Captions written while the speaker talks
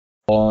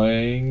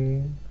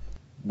Boing.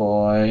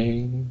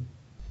 Boing.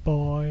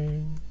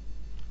 Boing.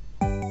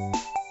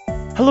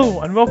 Hello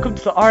and welcome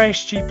to the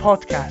RSG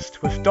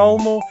podcast with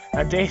Dolmo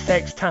and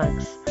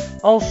AcexTankZz.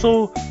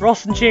 Also,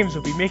 Ross and James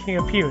will be making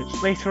an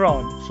appearance later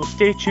on, so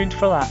stay tuned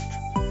for that.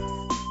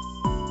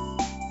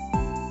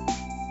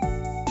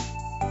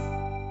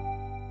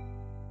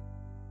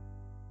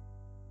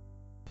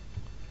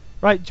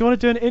 Right, do you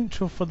want to do an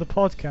intro for the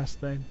podcast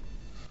then?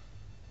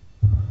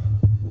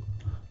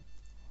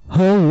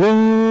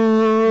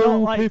 Hello, Not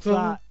like people.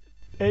 that.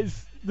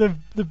 It's the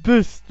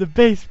boost, the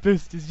bass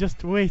boost is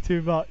just way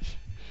too much.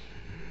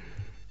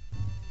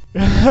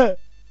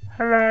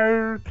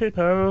 Hello,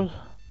 people.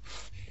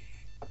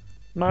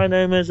 My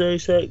name is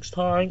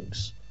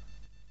AcexTankZz.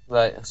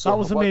 Right, so That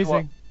was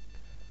amazing.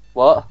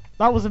 What?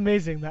 That was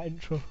amazing, that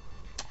intro.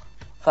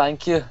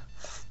 Thank you.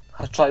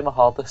 I tried my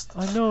hardest.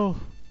 I know.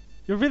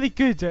 You're really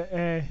good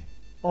at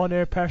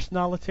on-air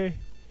personality.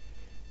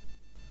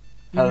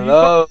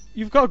 Hello.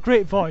 You've got a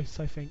great voice,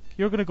 I think.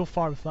 You're going to go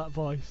far with that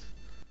voice.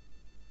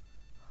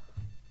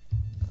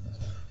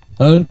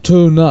 And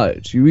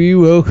tonight, we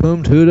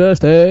welcome to the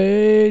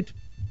stage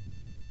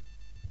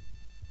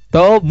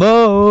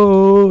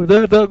Dolmo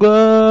the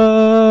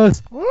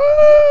Douglas.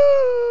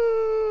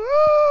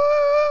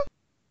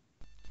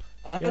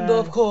 And Yeah.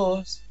 of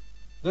course,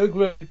 the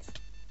great,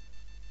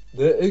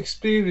 the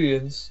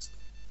experienced,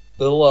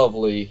 the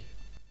lovely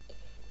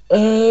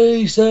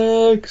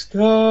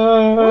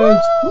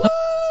AcexTankZz.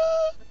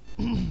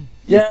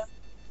 Yeah,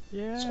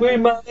 Yeah.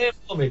 scream my name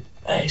for me.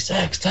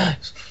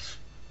 AcexTankZz.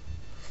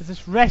 Is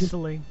this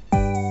wrestling?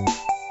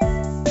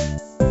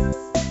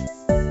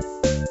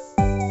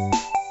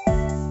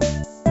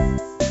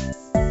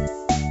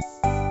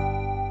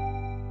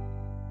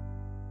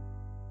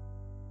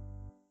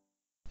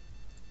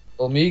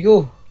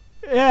 Omegle?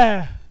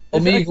 Yeah.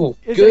 Omegle,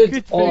 Is it a good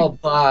good or thing?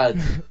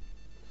 bad?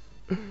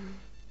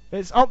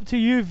 It's up to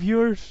you,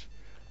 viewers.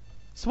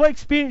 So what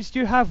experience do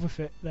you have with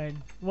it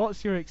then?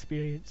 What's your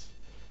experience?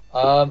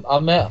 I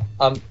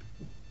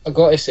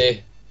gotta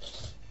say,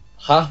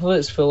 half of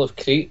it's full of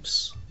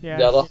creeps, Yeah.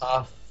 the other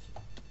half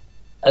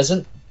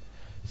isn't.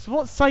 So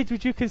what side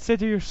would you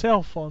consider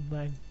yourself on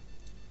then?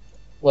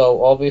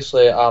 Well,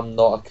 obviously I'm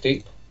not a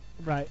creep.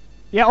 Right.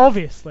 Yeah,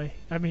 obviously.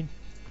 I mean,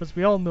 because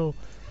we all know.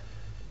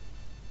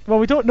 Well,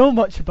 we don't know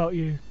much about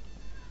you.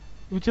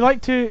 Would you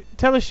like to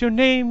tell us your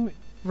name,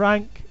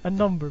 rank, and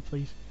number,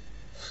 please?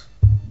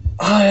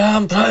 I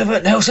am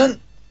Private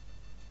Nelson.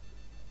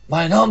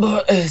 My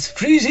number is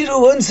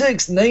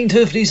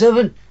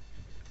 30169237.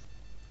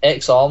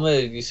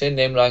 Ex-army, you say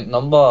name, rank,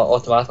 number,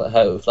 automatically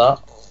hit with that.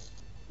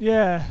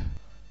 Yeah.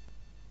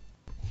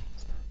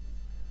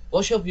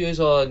 What's your views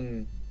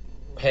on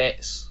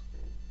pets?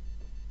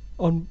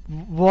 On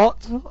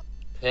what?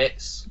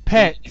 Pets?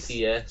 Pets?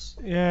 P-E-T-S.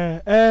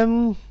 Yeah.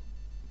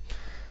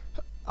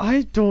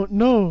 I don't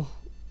know.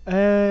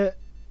 I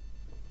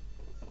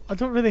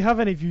don't really have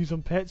any views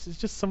on pets. It's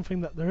just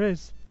something that there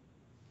is.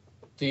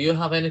 Do you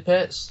have any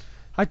pets?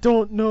 I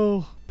don't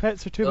know.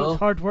 Pets are too No? much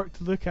hard work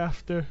to look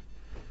after.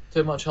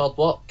 Too much hard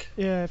work?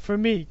 Yeah, for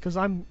me, because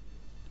I'm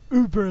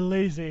uber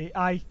lazy.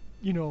 I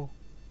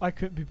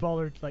couldn't be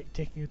bothered like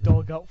taking a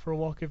dog out for a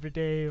walk every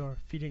day, or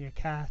feeding a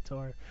cat,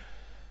 or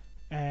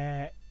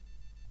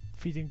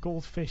feeding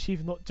goldfish.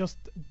 Even though it just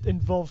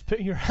involves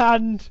putting your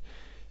hand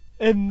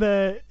in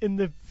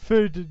the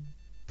food and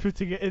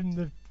putting it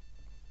in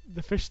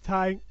the fish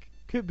tank.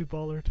 Couldn't be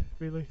bothered,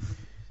 really.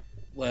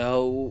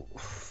 Well,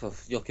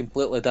 you're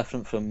completely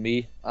different from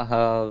me. I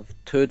have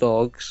 2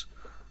 dogs,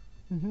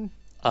 Mhm.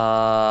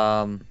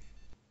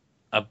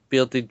 a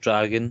bearded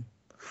dragon,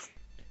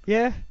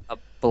 Yeah. a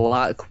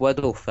black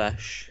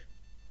widowfish.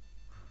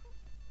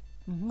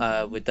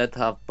 Mhm. We did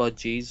have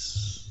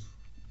budgies,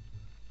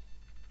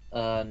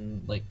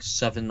 and like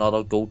 7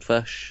 other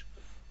goldfish.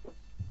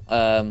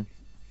 But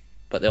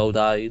they all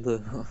died.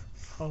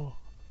 Oh,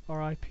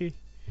 R.I.P.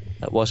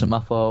 It wasn't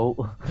my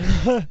fault.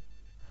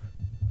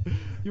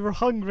 You were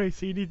hungry,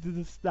 so you needed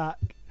a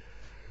snack.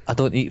 I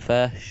don't eat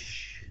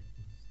fish.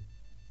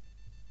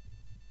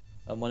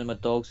 And one of my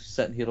dogs is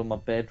sitting here on my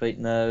bed right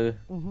now,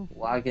 Mhm.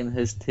 wagging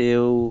his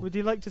tail. Would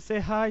you like to say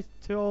hi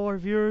to all our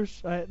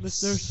viewers,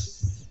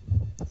 listeners?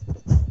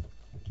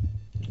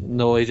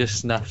 No, he just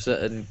sniffs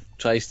it and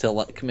tries to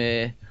lick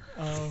me.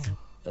 Oh.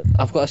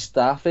 I've got a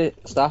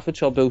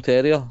Staffordshire Bull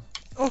Terrier.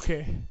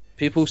 Okay.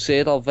 People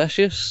say they're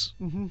vicious.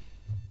 Mhm.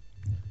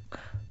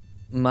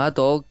 My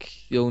dog,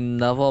 you'll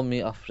never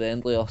meet a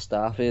friendlier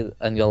Staffy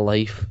in your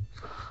life.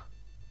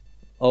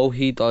 All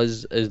he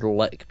does is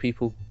lick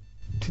people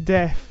To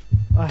death.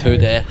 I to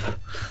heard. death.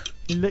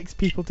 He licks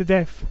people to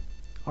death.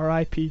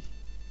 R.I.P.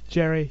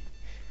 Jerry.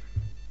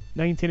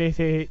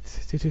 1988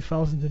 to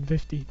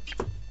 2015.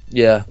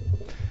 Yeah.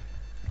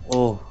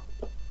 Oh.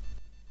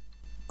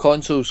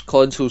 Consoles.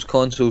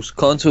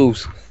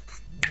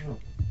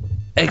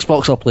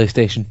 Xbox or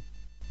PlayStation?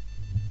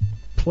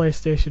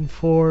 PlayStation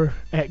 4,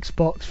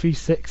 Xbox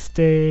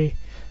 360,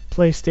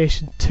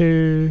 PlayStation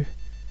 2,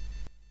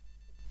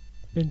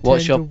 Nintendo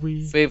What's your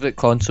Wii. favourite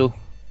console?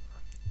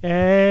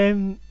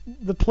 The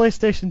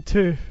PlayStation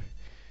 2.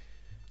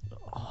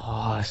 Oh,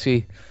 I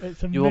see.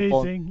 It's You were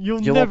born- amazing.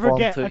 You'll you were never born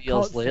get 2 a years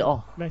console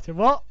later. better.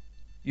 What?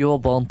 You were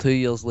born 2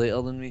 years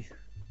later than me.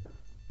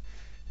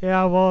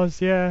 Yeah, I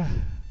was. Yeah.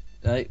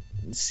 Right.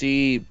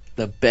 See,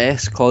 the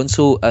best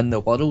console in the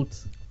world.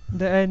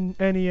 The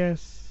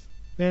NES,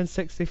 the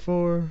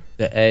N64.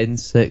 The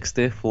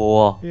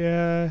N64.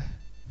 Yeah.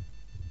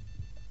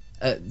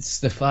 It's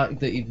the fact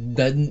that you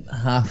didn't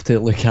have to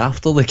look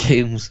after the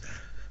games.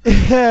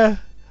 Yeah.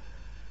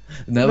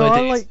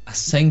 Nowadays, like- a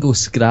single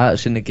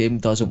scratch and the game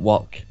doesn't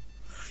work.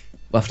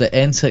 With the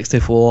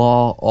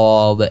N64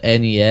 or the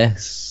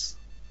NES,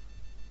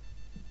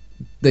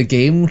 the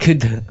game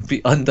could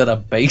be under a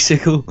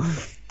bicycle,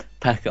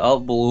 pick it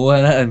up, blow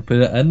in it and put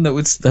it in, it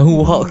would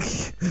still work.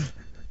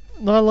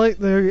 I like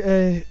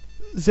the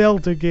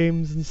Zelda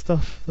games and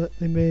stuff that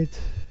they made.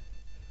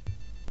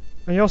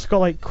 And you also got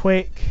like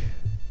Quake,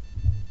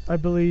 I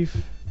believe.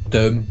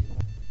 Doom.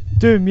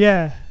 Doom,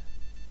 yeah.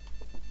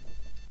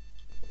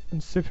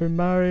 And Super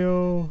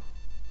Mario.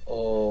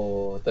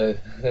 Oh, the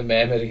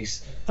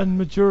memories. And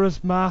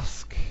Majora's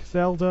Mask,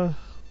 Zelda.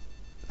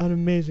 An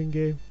amazing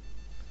game.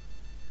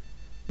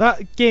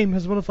 That game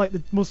has one of like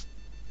the most.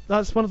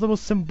 That's one of the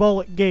most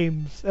symbolic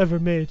games ever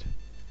made.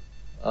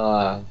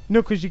 No,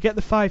 because you get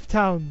the 5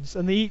 towns,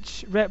 and they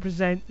each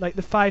represent like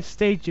the 5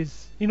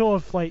 stages. You know,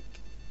 of like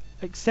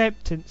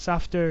acceptance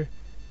after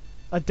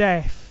a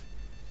death.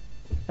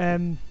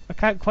 I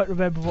can't quite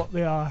remember what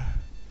they are.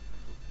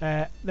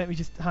 Let me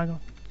just hang on.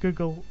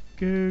 Google.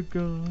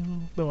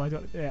 No, I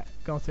don't. Yeah,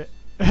 got it.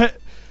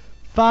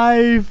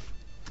 5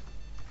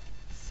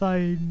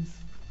 signs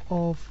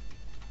of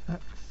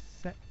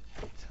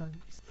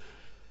acceptance.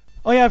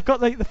 Oh yeah, I've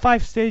got like the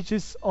 5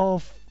 stages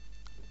of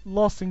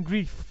loss and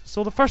grief.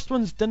 So the first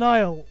one's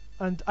denial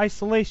and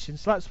isolation.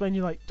 So that's when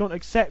you like don't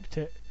accept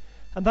it,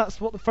 and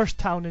that's what the first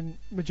town in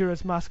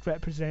Majora's Mask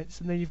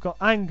represents. And then you've got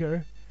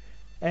anger,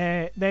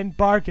 then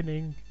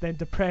bargaining, then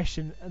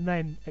depression, and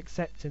then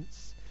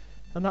acceptance.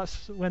 And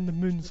that's when the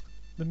moon's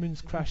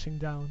crashing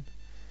down.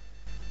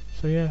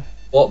 So yeah.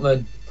 What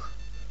moon?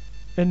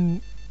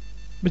 In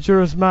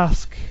Majora's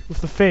Mask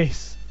with the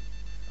face.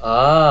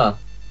 Ah.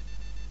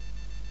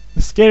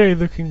 The scary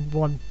looking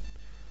one.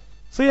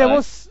 So yeah, Aye.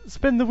 what's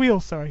spin the wheel,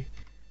 sorry.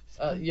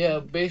 Yeah,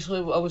 basically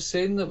I was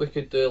saying that we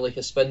could do like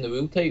a spin the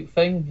wheel type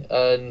thing,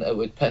 and it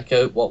would pick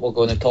out what we're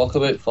going to talk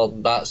about for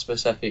that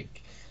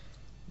specific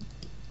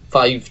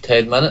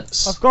 5-10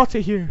 minutes. I've got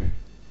it here.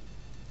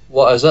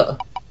 What is it?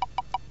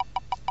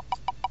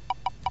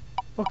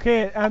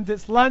 Okay, and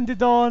it's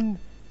landed on...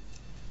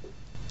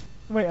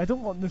 Wait, I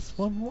don't want this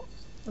one. What?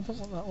 I don't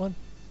want that one.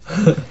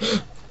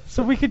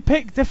 So we could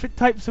pick different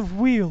types of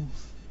wheels.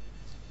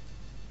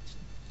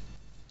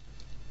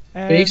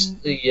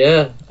 Basically,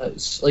 yeah,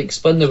 it's like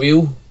spin the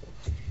wheel.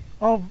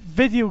 Oh,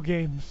 video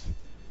games.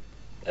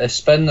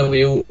 Spin the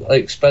wheel,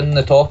 like spin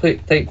the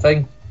topic type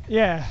thing.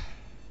 Yeah.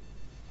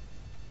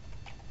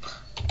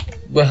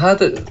 We had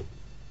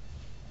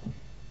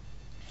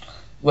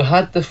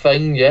the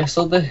thing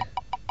yesterday.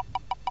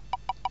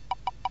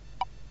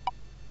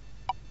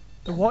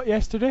 The what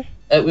yesterday?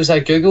 It was a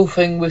Google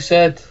thing we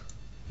said.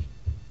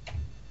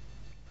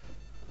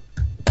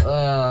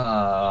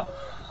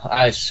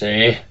 I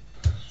see.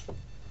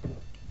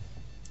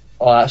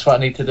 Oh, that's what I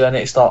need to do. I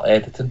need to start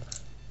editing.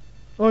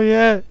 Oh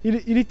yeah, you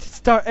need to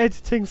start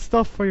editing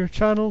stuff for your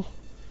channel.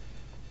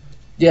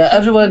 Yeah,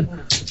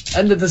 everyone,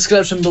 in the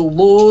description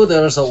below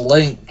there's a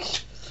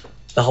link.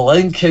 The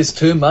link is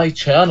to my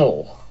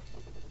channel.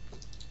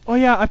 Oh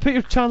yeah, I put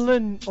your channel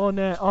in on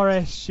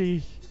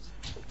RSG.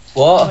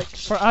 What? Like,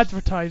 for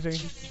advertising.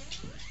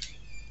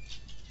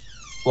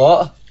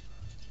 What?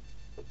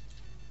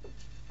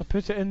 I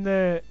put it in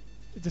the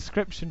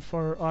description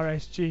for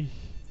RSG.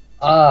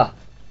 Ah.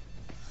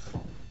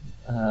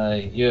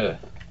 You.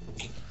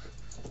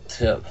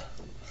 Tip.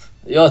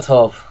 You're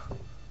top.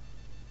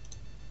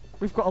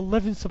 We've got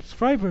 11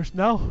 subscribers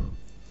now.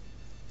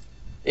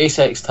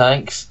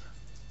 AcexTankZz,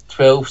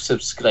 12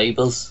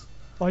 subscribers.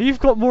 Oh, you've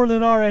got more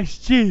than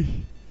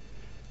RSG.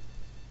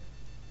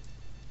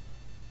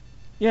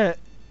 Yeah,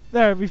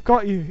 there, we've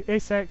got you.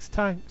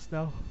 AcexTankZz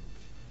now.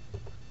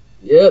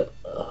 Yep.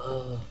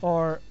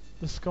 Or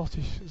the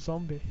Scottish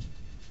Zombie.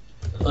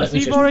 Let So me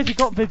you've just... already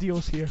got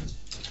videos here.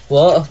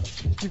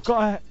 What? You've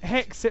got a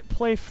Hexit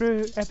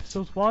playthrough,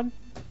 episode 1.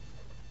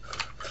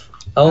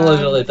 I only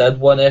really did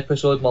one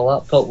episode. My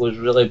laptop was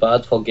really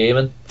bad for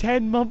gaming.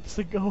 10 months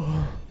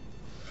ago.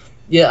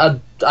 Yeah,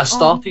 I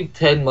started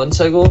 10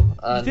 months ago, You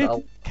and did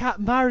Cat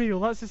Mario,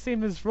 that's the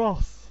same as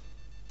Ross.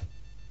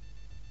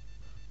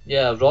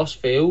 yeah, Ross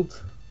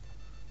failed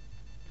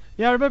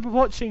Yeah, I remember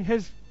watching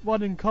his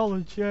one in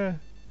college, yeah.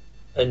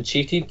 and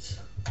cheated.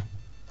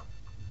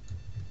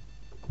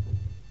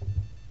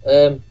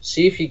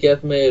 See if you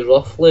give me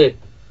roughly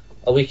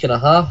a week and a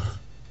half,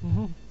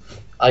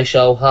 I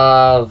shall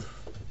have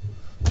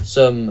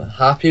some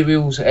Happy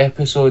Wheels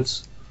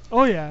episodes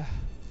Oh yeah.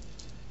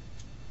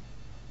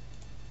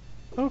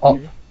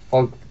 Okay.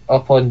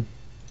 up on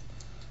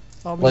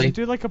Oh, we should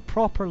do like a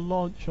proper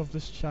launch of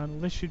this channel.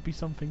 This should be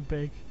something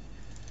big.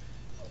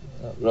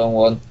 Wrong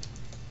one.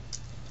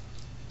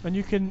 And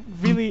you can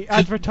really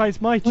advertise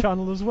my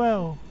channel as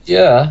well.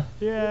 Yeah.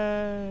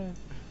 Yeah.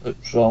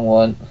 Oops, wrong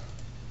one.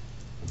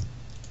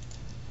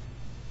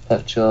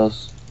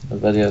 Pictures, the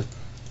video.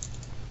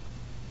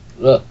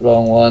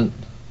 Wrong one.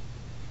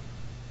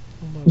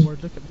 Oh my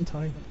word, look at the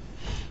time.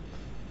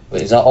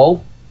 Wait, is that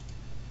all?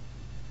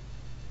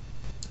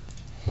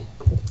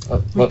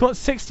 We've got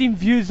 16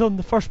 views on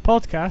the first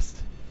podcast.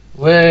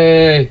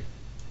 Way!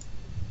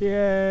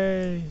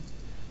 Yay!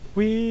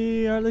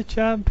 We are the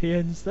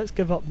champions. Let's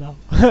give up now.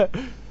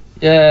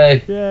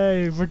 Yay!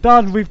 Yay! We're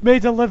done. We've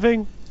made a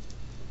living.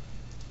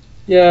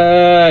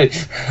 Yay!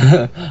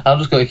 I'm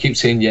just going to keep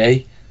saying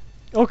yay.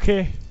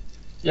 Okay.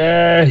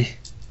 Yay!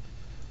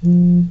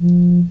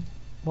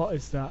 What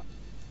is that?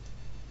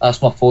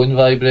 That's my phone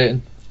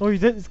vibrating. Oh, you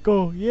didn't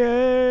go.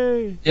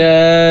 Yay!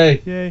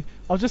 Yay! Yay!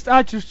 I'll just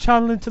add your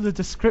channel into the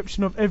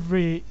description of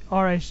every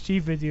RSG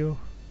video.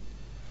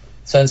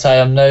 Since I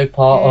am now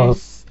part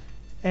of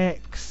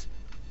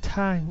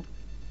RSG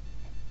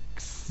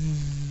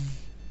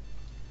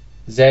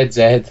ZZ.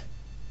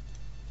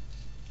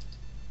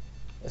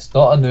 It's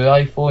not a new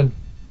iPhone.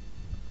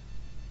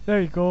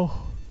 There you go.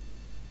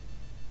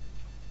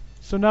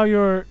 So now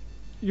your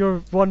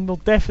one will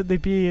definitely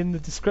be in the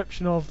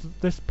description of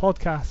this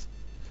podcast.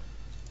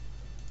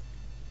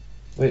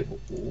 Wait,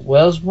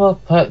 where's my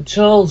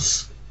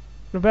pictures?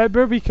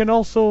 Remember, you can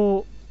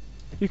also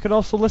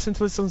listen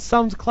to this on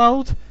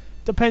SoundCloud,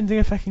 depending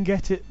if I can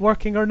get it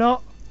working or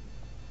not.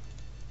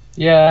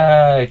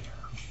 Yay!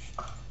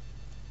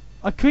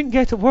 I couldn't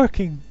get it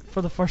working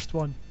for the first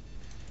one.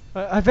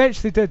 I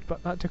eventually did,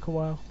 but that took a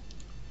while.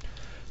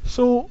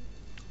 So,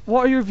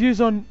 what are your views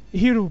on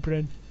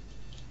Herobrine?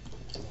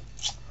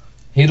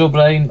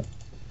 Herobrine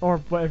Or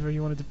whatever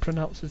you wanted to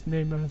pronounce his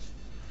name as.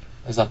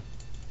 is a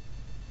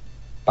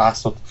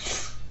bastard.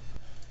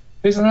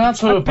 He's an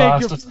absolute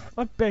bastard.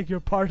 I beg your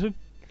pardon.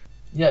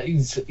 Yeah,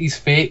 he's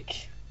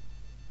fake.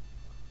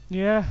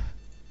 Yeah.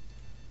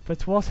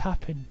 But what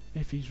happened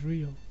if he's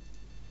real?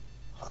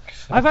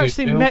 I've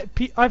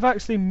I've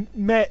actually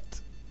met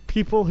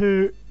people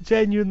who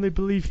genuinely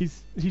believe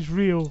he's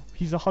real.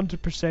 He's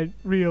 100%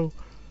 real,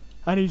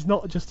 and he's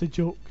not just a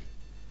joke.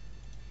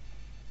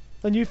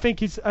 And you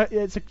think it's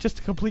just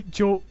a complete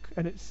joke,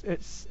 and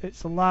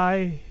it's a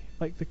lie,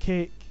 like the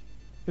cake.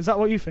 Is that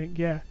what you think?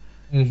 Yeah.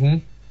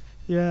 Mhm.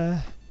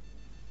 Yeah.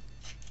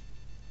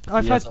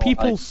 I've Yes, had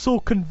people so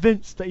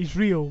convinced that he's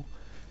real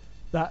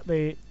that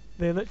they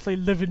literally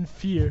live in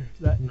fear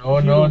that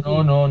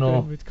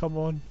No. would come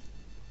on.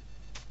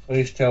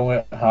 Please tell me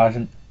it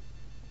hasn't.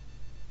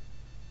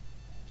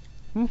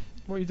 What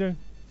are you doing?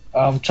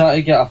 I'm trying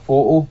to get a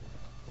photo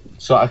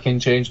so I can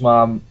change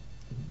my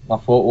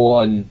photo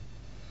on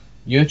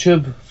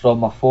YouTube from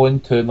my phone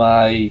to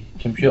my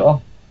computer.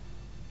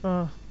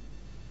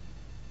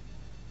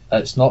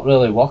 It's not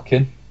really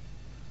working.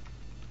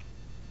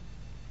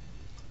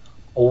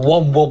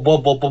 Were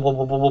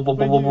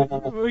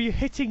you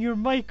hitting your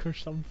mic or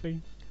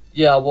something?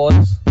 Yeah, I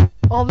was.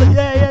 Oh,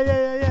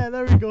 yeah.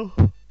 There we go.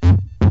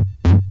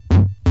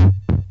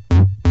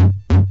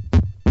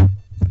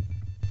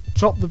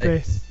 Drop the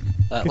bass.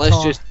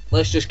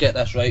 Let's just get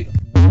this right.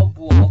 Wop,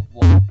 wop, wop.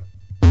 Wop,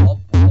 wop,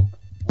 wop,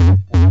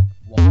 wop,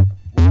 wop,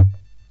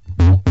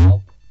 wop,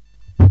 wop.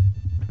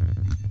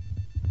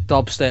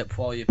 Dubstep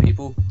for you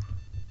people.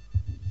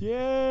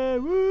 Yeah,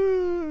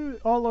 woo!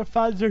 All our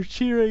fans are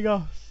cheering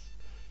us.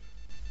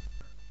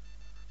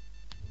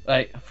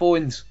 Right,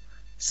 phones.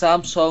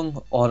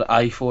 Samsung or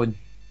iPhone?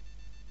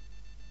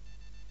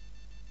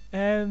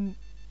 iPhone.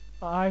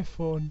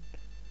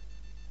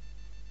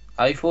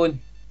 iPhone?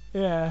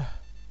 Yeah.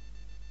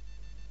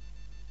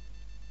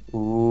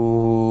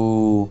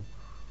 Ooh.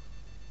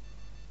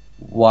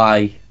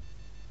 Why?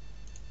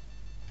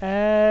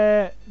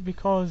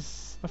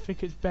 Because I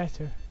think it's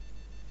better.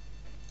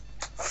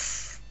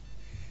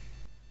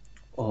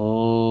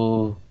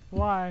 Oh.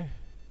 Why?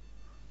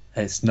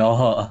 It's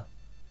not.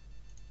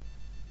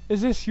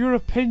 Is this your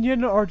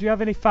opinion, or do you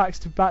have any facts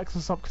to back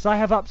this up? Because I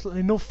have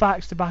absolutely no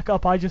facts to back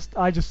up. I just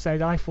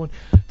said iPhone.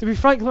 To be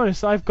frankly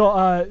honest, I've got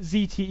a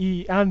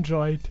ZTE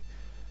Android.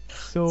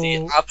 So See,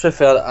 I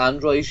prefer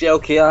Androids. Yeah,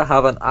 okay, I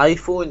have an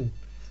iPhone,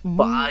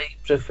 but I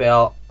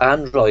prefer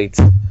Android.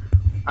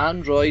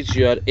 Androids,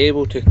 you are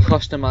able to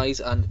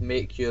customize and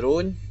make your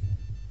own.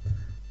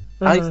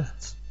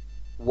 iPhones,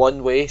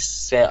 one way,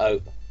 set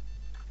out.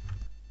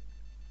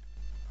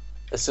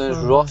 As soon as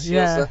Ross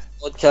hears this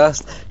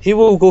podcast, he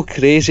will go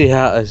crazy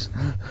at us.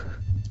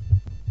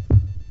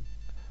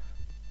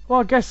 Well,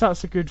 I guess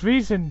that's a good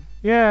reason.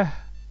 Yeah.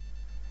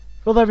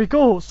 Well, there we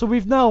go. So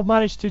we've now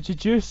managed to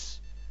deduce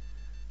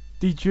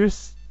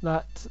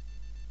that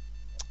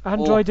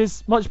Android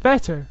is much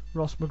better,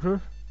 Ross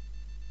McGrew.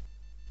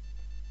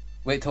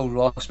 Wait till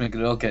Ross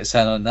McGrew gets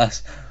in on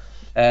this.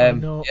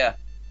 No. Yeah.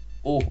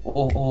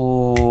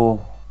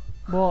 Oh.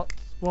 What?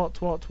 What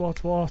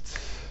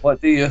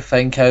do you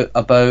think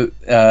about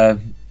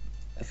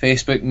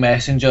Facebook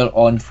Messenger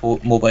on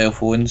mobile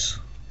phones?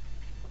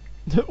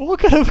 What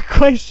kind of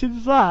question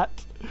is that?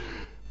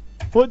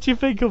 What do you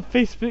think of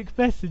Facebook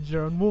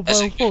Messenger on mobile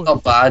It's phones?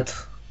 not bad.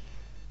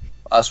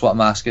 That's what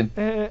I'm asking.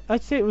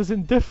 I'd say it was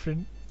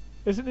indifferent.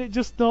 Isn't it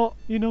just not,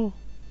 you know,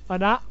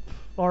 an app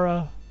or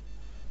a,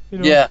 you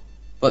know? Yeah,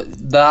 but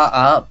that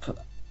app,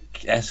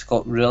 it's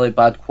got really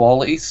bad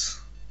qualities.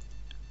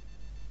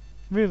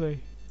 Really?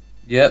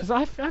 Yep. 'Cause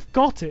I've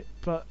got it,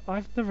 but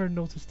I've never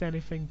noticed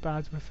anything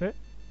bad with it.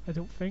 I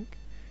don't think.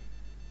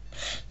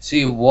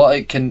 See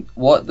what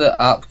the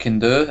app can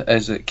do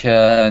is it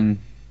can,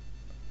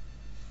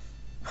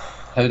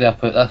 how do I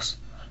put this?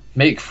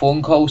 Make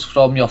phone calls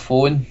from your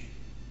phone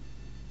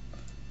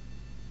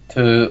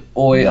to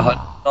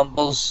 0800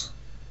 numbers.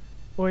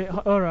 Wait,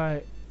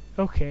 alright.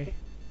 Okay.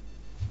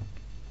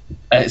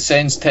 It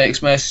sends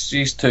text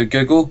messages to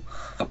Google,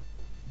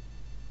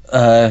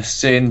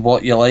 saying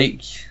what you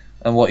like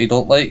and what you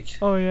don't like.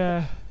 Oh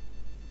yeah.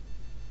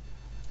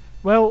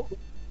 Well,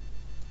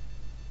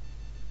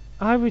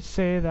 I would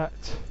say that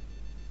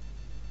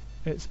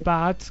it's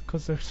bad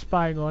because they're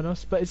spying on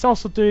us, but it's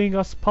also doing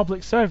us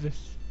public service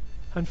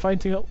and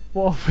finding out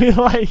what we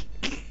like.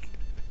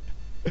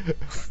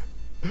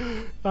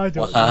 I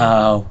don't know.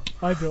 Wow.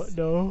 I don't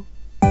know.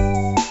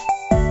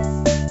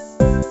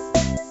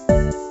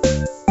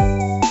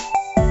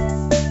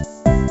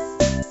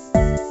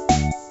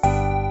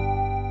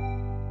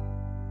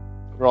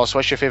 Ross,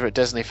 what's your favourite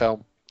Disney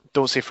film?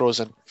 Don't say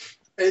Frozen.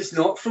 It's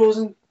not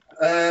Frozen.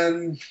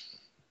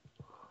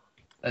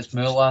 It's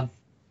Mulan,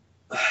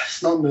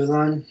 It's not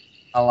Mulan.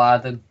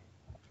 Aladdin.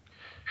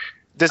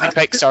 Disney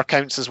Pixar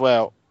counts as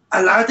well.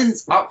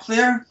 Aladdin's up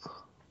there,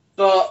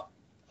 but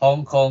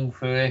Hong Kong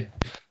Phooey.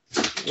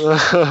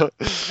 Oh,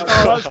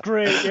 that's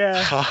great.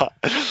 Yeah.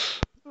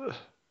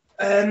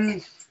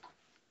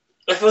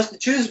 if I was to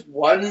choose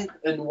one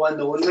and one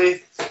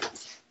only,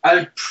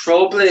 I'd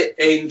probably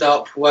end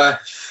up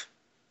with,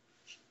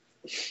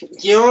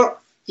 you know what?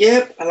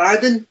 Yep,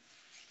 Aladdin.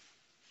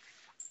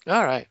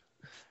 Alright.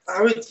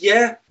 I would,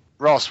 yeah.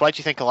 Ross, why do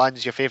you think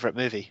Aladdin's your favourite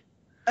movie?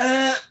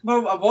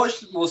 Well, I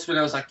watched it most when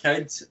I was a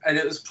kid, and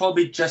it was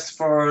probably just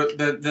for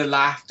the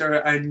laughter,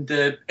 and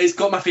it's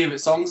got my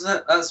favourite songs in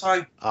it, that's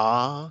why.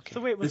 Ah, okay.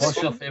 So wait, was What's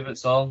it, your favourite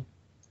song?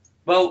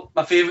 Well,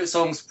 my favourite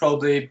song's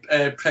probably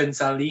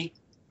Prince Ali.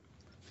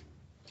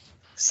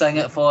 Sing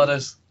it for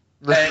us.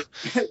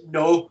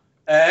 No,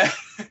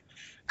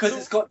 because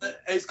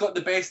it's got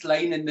the best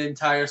line in the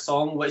entire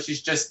song, which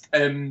is just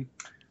when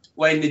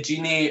the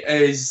genie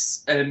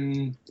is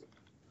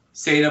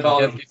saying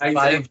about Give you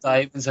 5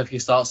 diamonds if you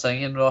start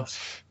singing, Ross.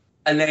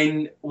 and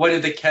then one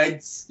of the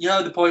kids, you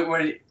know, the point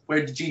where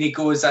the genie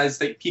goes as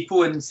like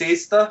people and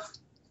says stuff,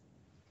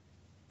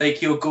 like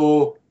he'll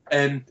go,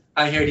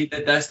 I heard he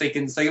did this, like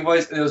in singing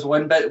voice, and there was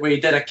one bit where he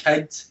did a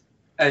kid,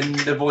 and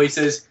the voice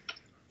is,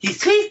 he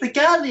chased the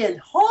galleon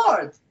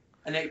hard,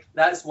 and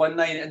that's one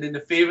line, and then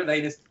the favourite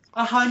line is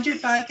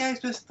 100 bad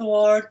guys with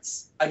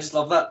swords. I just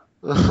love that.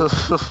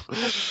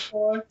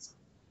 Swords.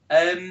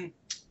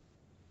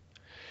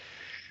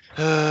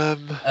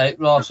 Right,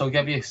 Ross, I'll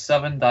give you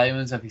 7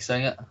 diamonds if you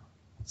sing it.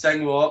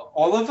 Sing what?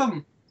 All of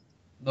them?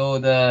 No,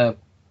 the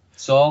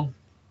song.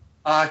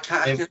 I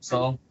can't. Favourite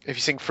song. If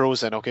you sing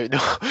Frozen, okay.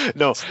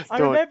 No, I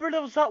don't. remember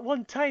there was that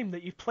one time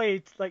that you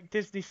played like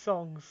Disney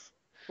songs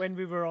when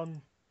we were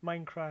on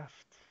Minecraft.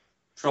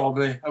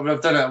 Probably. I would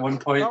have done it at one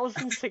point. That was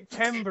in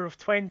September of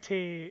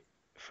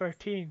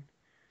 2013.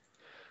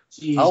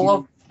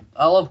 Jeez.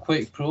 I love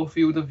Quake Pro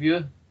Field of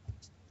View.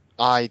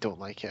 I don't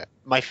like it.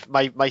 My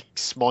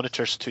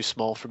monitor's too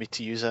small for me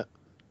to use it.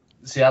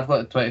 See, I've got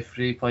a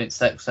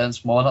 23.6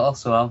 inch monitor,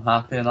 so I'm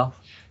happy enough.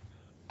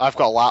 I've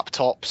got a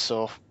laptop,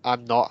 so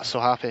I'm not so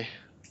happy.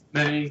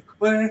 Make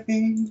way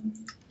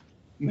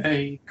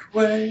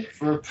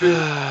for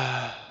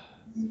Prince.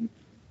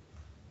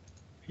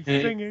 He's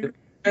singing.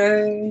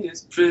 Hey,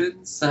 it's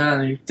Prince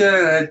Ali.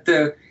 Da,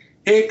 da.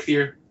 Hey,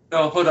 clear.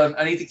 No, hold on.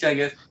 I need to check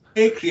it.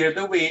 Hey, clear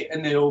the way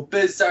in the old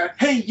bazaar.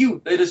 Hey,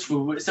 you, let us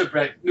through. It's a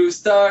bright new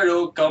star.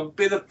 Oh, come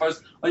be the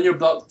first on your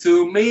block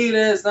to meet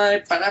us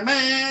night.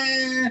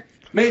 Panama.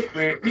 Make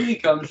way, he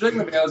comes. Ring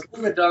the bells,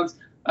 ring the drums.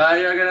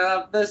 You're gonna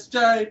love this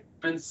jive.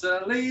 Prince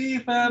Ali,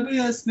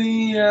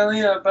 fabulously,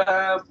 Ali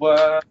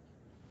Ababa.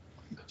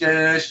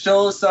 Just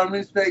show some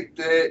respect.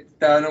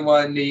 Down on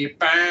one knee.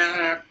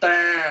 Bah,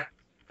 bah.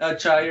 Now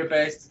try your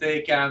best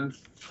they can.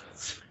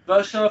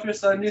 Brush off your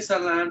Sunday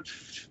salam.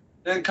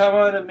 Then come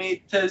on and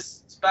meet us.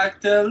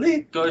 Back to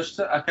Lee. Gosh,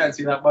 I can't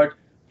see that word.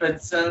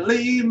 Prince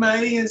Ali,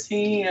 mighty is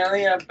he,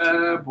 Ali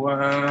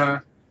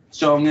Ababa.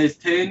 Strong as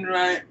tin,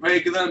 right?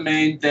 Regular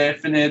man,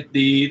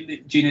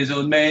 definitely. Gina's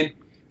old man.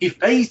 He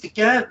faced the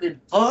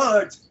Captain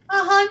Hearts.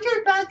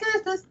 100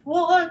 backers to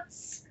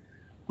sports.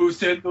 Who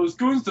sent those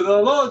goons to the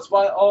lords?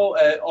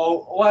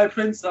 Why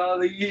Prince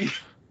Ali?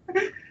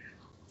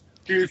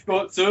 He's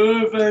got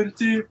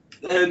 70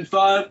 and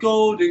 5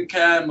 golden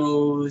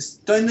camels.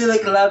 Don't they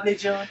look lovely,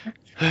 John?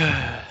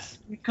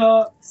 We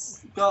got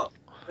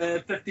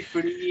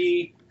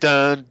 53.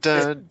 Dun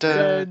dun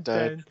dun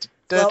dun.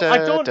 Well,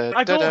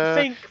 I don't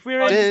think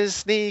we're in.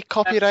 Disney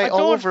copyright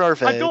all over our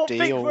video. I don't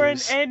think we're in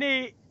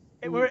any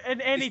we're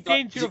in any It's not-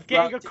 danger of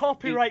getting a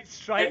copyright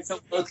strike It's a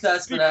world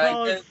class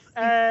because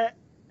at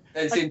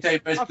the same time,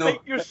 I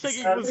think your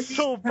singing was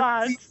so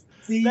bad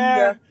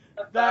there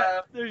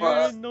that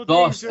you're in no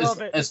Ross, danger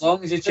of it. as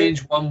long as you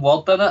change one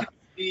word in it,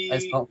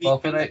 it's not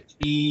copyright.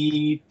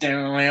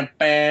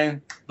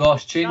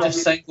 Ross, change a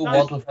single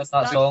word within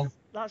that song.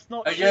 That's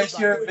not I true, guess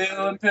you're man.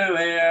 feeling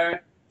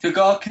prayer to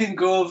gawk and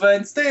go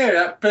and stare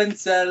at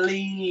Prince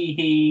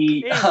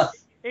Ali.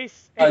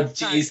 Ace, Oh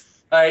jeez.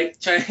 Alright,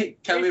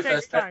 can we Ace,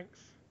 first start? thanks.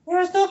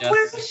 There's no Yeah.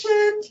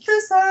 question,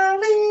 cause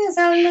Ali is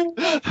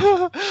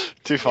our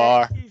Too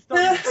far. Yeah, he's not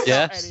doing that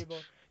Yes. anymore.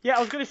 Yeah, I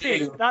was going to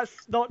say,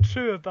 that's not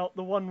true about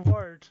the one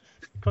word,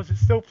 because it's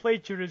still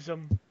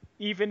plagiarism,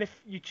 even if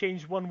you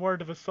change one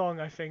word of a song,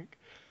 I think.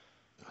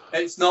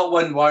 It's not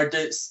one word,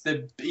 it's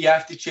you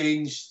have to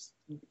change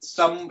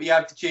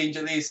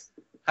at least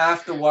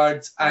half the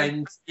words,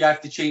 and you have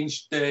to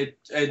change the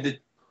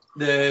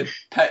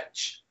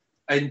pitch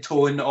and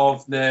tone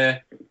of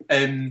the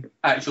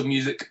actual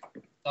music.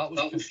 That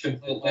was just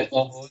completely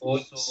off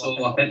phone,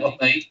 so I think we're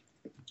fine.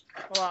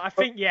 Well, I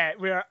think, yeah,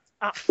 we're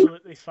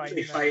absolutely fine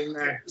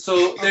now.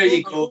 So there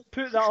you go.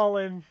 Put that all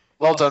in.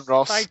 Well done,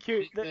 Ross. Thank you.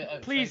 Meet me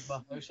outside Please, my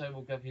house, I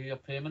will give you your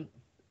payment.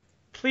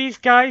 please,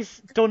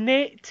 guys,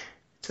 donate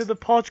to the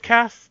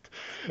podcast.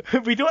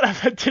 We don't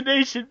have a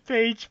donation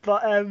page,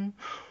 but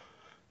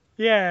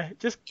yeah,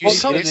 just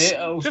It'll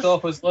just-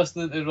 stop us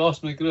listening to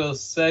Ross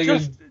McGruer's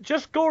singing.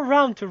 just go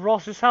around to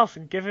Ross's house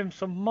and give him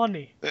some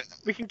money.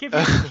 We can give you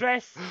the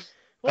address.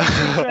 What's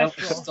the address,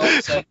 Ross?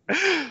 Stop singing.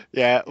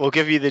 Yeah, we'll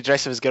give you the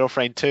address of his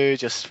girlfriend too,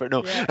 just for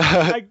no. Yeah,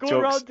 I go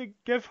Jokes. around to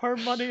give her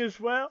money as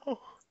well.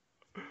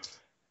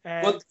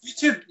 Well,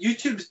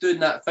 YouTube's doing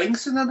that thing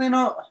soon, are they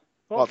not?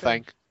 What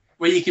thing?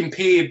 Where you can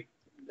pay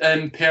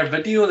per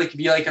video. Like if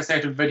you like a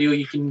certain video,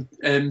 you can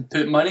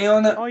put money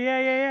on it. Oh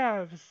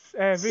yeah.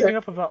 I was reading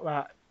up about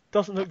that.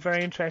 Doesn't look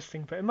very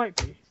interesting, but it might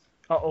be.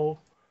 Uh-oh.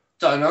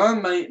 Don't know.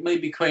 Might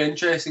be quite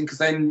interesting because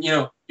then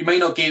you might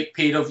not get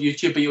paid off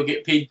YouTube, but you'll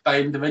get paid by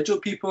individual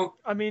people.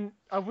 I mean,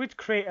 I would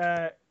create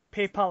a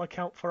PayPal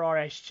account for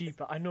RSG,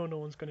 but I know no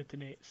one's going to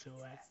donate, so...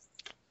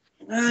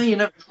 You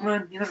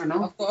never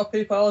know. I've got a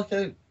PayPal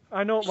account.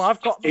 I know, well,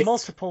 I've got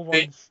multiple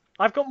ones.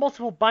 I've got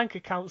multiple bank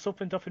accounts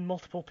opened up in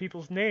multiple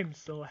people's names,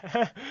 so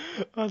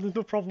there's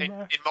no problem In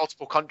there.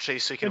 multiple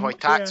countries, so you can In- avoid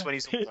tax yeah. when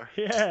he's older.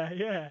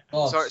 Yeah.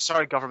 Oh,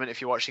 Sorry, government,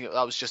 if you're watching it,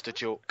 that was just a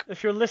joke.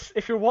 If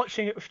you're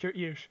watching it with your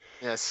ears.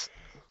 Yes.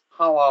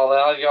 Hello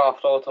there, your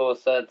photo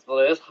said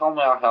Liz. How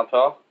may I help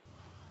you?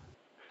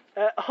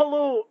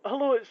 Hello,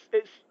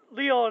 it's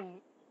Leon.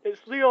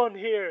 It's Leon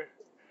here.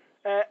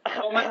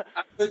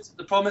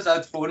 The problem is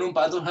I'd phone him,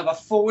 but I don't have a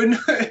phone.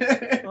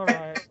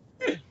 Alright.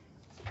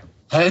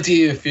 how do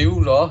you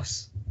feel,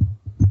 Ross?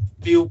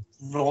 Feel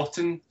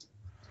rotten.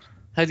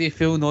 How do you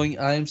feel knowing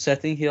I am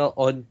sitting here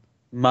on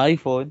my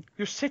phone?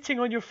 You're sitting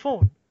on your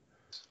phone?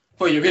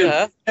 Well, you're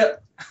gonna. Yeah.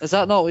 Is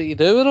that not what you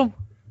do with them?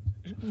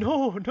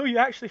 No, you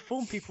actually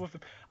phone people with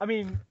them. I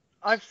mean,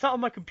 I've sat on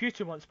my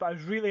computer once, but I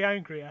was really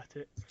angry at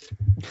it.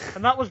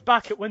 And that was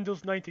back at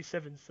Windows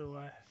 97, so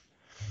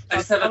I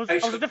was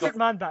a different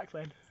man back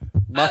then.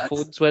 My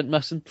phones went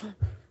missing.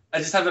 I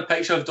just have a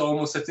picture of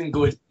Dolmo sitting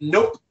going,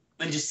 nope,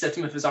 and just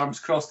sitting with his arms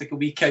crossed like a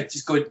wee kid,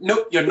 just going,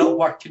 nope, you're not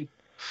working.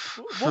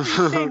 What were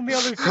you saying the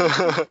other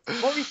day?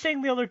 What were you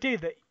saying the other day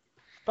that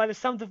by the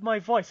sound of my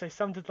voice I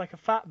sounded like a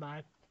fat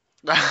man?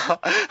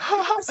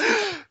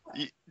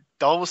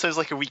 That almost sounds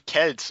like a wee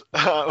kid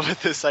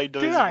with the sound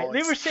of Do his I? voice.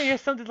 They were saying I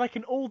sounded like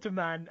an older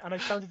man and I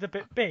sounded a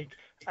bit big.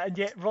 And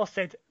yet Ross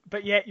said,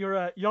 but yet you're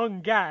a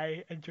young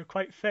guy and you're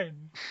quite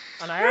thin.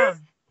 And I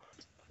am.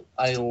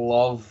 I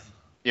love.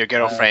 Your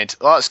girlfriend.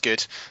 Oh, that's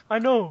good. I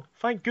know.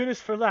 Thank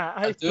goodness for that.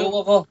 I do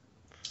love her.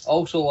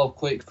 Also love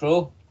Quake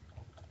Pro.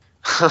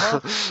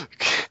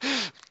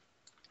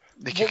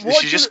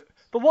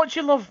 But what do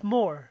you love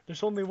more?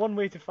 There's only one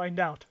way to find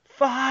out.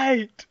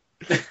 Fight!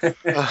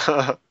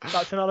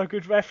 That's another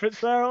good reference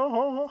there.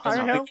 Oh,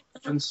 Harry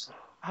Hills.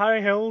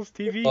 Harry Hills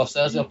TV. Ross,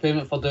 there's your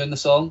payment for doing the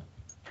song.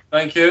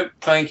 Thank you.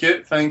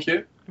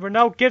 We're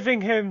now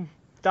giving him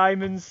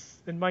diamonds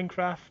in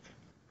Minecraft.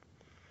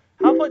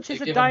 How much is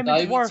They a give him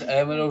diamond worth?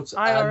 emeralds,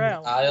 IRL?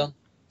 and iron.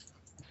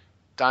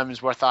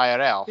 Diamonds worth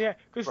IRL. Yeah,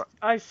 because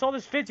I saw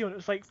this video and it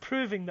was like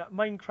proving that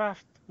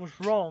Minecraft was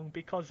wrong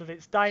because of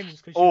its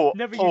diamonds. Because you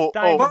never use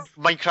diamonds.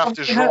 Minecraft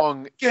is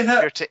wrong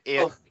compared to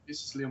air. Oh,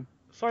 this is Liam.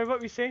 Sorry, what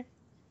were you saying?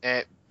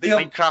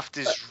 Minecraft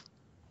is.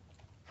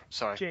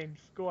 Sorry. James,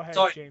 go ahead,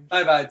 Sorry, James.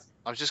 my bad.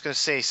 I was just going to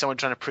say, someone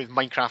trying to prove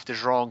Minecraft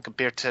is wrong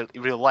compared to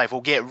real life.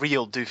 Well, get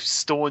real. Do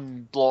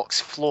stone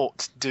blocks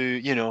float?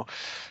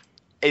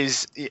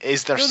 Is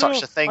there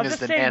such a thing I'm as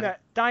just the saying nether?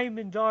 that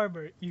diamond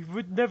armor, you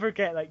would never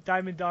get like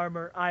diamond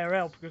armor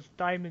IRL because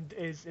diamond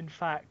is in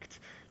fact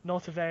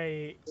not a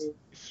very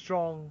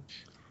strong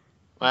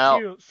Well,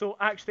 material. So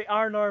actually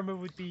iron armor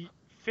would be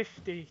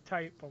 50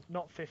 type, well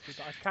not 50,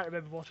 but I can't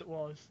remember what it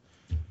was.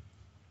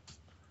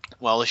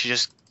 well, let's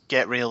just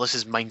get real. This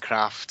is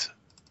Minecraft.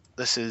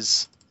 This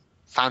is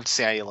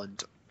Fantasy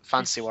Island,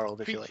 Fantasy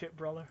World, if you like. Preach it,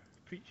 brother.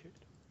 Preach it.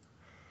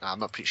 Nah, I'm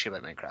not preaching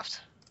about Minecraft.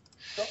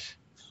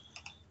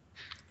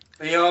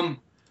 Balaam?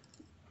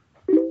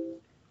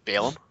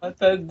 I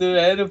didn't do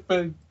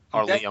anything.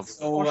 Or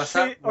Liam? Or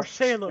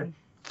Salem.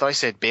 I thought I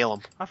said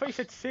Balaam. I thought you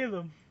said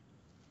Salem.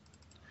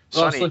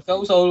 Ross, Sonny, look, that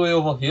was all the way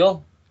over here.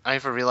 I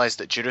never realised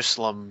that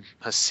Jerusalem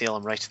has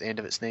Salem right at the end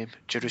of its name.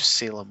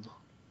 Jerusalem.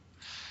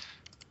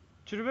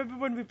 Do you remember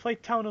when we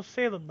played Town of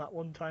Salem that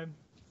one time?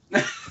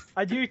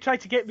 And you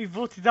tried to get me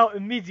voted out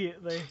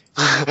immediately.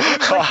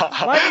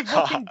 Why are you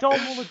voting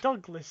Dolmo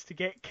Douglas to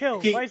get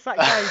killed? Why is that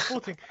guy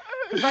voting?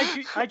 Because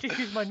I just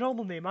used my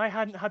normal name. I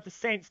hadn't had the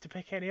sense to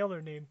pick any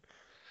other name.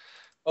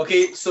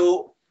 Okay,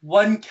 so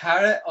 1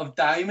 carat of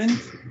diamond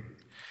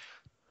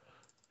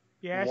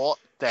Yes. What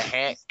the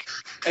heck?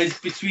 is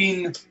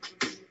between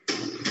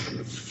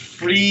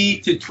 3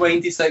 to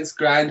 26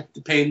 grand,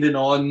 depending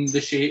on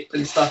the shape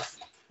and stuff.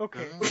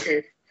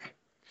 Okay.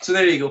 So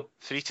there you go.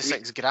 3 to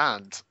 6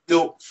 grand.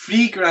 No,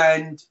 3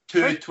 grand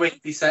to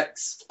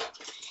 26,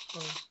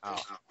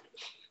 Oh.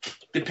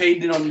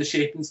 depending on the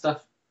shape and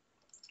stuff.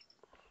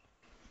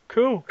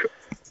 Cool.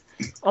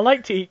 I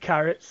like to eat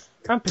carrots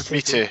and potatoes.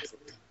 Me too.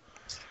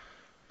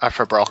 I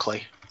prefer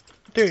broccoli.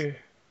 Do you?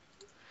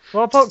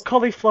 What about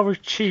cauliflower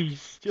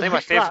cheese? Do I you think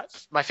like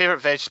that? my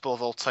favourite vegetable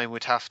of all time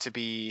would have to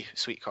be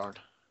sweet corn.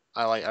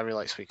 I really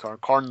like sweet corn.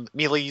 Corn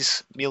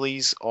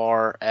mealies,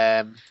 or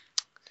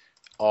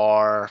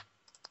what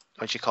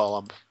do you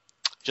call them?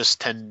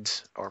 Just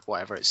tinned or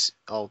whatever. It's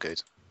all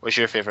good. What's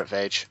your favourite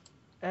veg?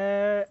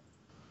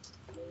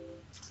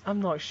 I'm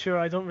not sure.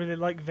 I don't really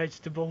like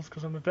vegetables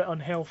because I'm a bit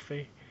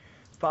unhealthy.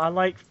 But I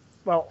like,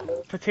 well,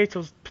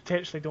 potatoes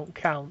potentially don't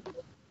count.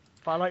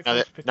 But I like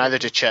frozen potatoes. Neither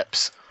do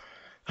chips.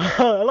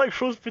 I like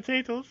frozen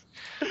potatoes.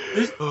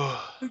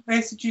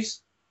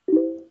 Messages.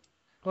 Well,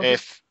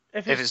 If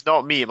it's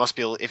not me, it must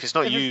be. If it's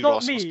not If you, it's not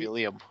Ross, it must me- be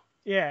Liam.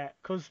 yeah,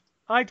 because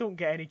I don't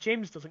get any.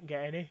 James doesn't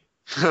get any.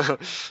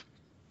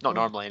 Not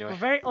normally, We're anyway.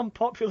 very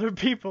unpopular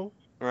people.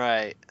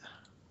 Right.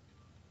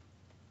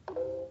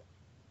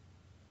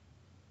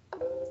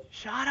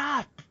 Shut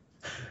up!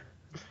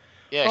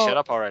 Yeah, Oh, shut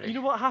up already. You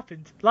know what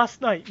happened?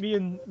 Last night, me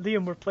and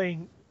Liam were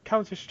playing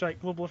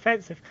Counter-Strike Global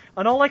Offensive,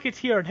 and all I could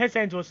hear on his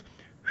end was...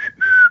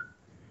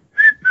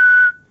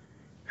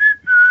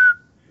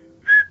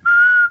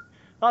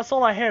 That's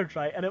all I heard,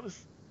 right? And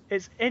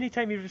it's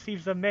anytime he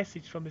receives a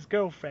message from his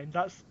girlfriend,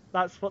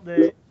 that's what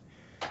the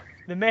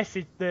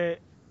message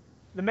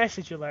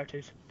alert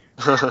is.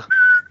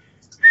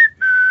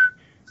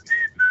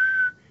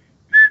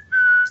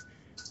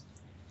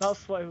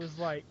 That's what it was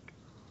like.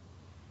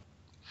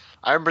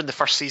 I remember in the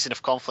first season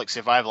of Conflict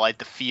Survival, I had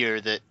the fear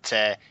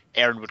that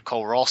Aaron would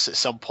call Ross at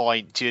some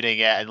point during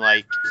it, and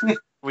like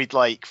we'd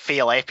like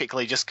fail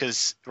epically just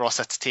because Ross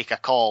had to take a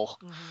call.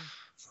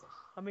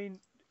 I mean,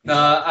 No,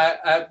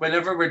 I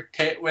whenever we're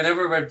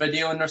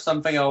videoing or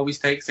something, I always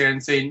text her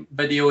and saying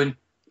videoing.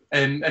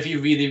 If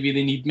you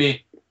really need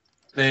me,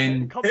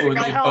 then come to phone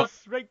my me.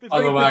 house, right this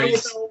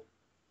Otherwise,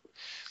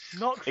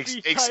 Not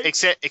free time.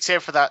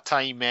 Except for that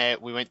time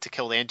we went to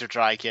kill the Ender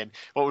Dragon.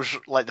 What was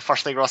like the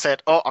first thing Ross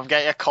said? Oh, I'm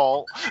getting a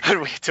call,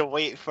 and we had to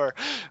wait for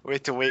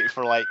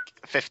like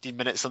 15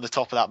 minutes on the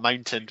top of that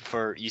mountain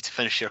for you to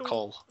finish your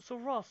call. So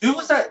Ross, who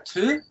was that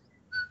to?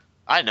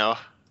 I know.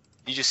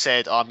 You just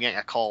said, "Oh, I'm getting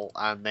a call,"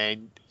 and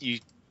then you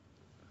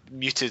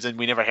muted, and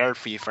we never heard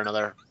from you for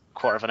another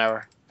quarter of an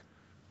hour.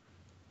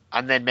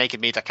 And then Megan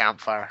made a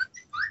campfire,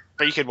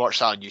 but you can watch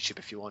that on YouTube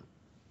if you want.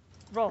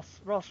 Ross.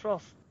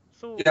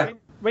 So Yeah.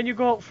 when you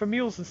go out for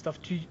meals and stuff,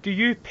 do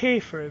you pay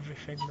for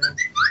everything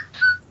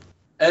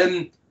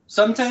then?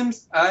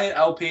 Sometimes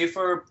I'll pay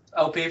for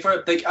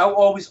it. Like I'll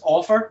always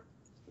offer.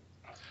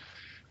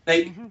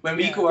 Like when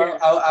we go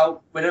out,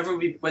 I'll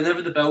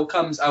whenever the bill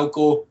comes, I'll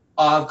go,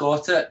 oh, I've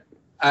got it.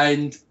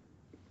 And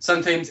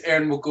sometimes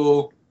Aaron will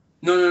go,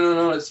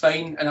 no, it's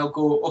fine, and I'll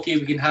go, okay,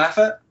 we can half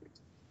it.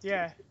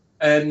 Yeah.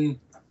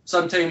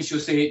 Sometimes she'll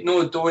say,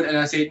 no, don't, and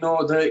I say, no,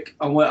 look,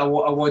 I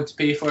want to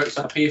pay for it,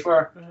 so I pay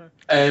for it.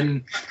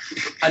 And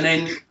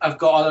then I've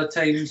got other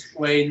times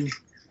when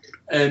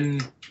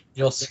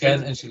You're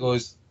skint, and she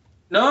goes,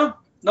 no,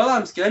 not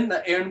that I'm skinned,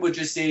 that Aaron would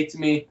just say to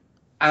me,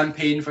 I'm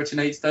paying for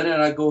tonight's dinner,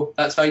 and I go,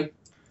 that's fine.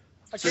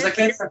 So it's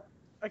like,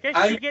 I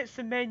guess she gets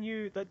the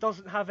menu that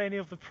doesn't have any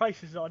of the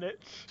prices on it.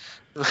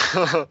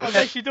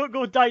 Unless you don't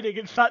go dining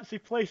in fancy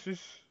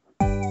places.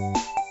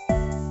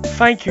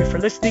 Thank you for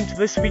listening to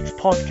this week's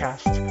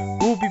podcast.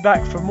 We'll be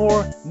back for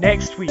more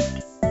next week.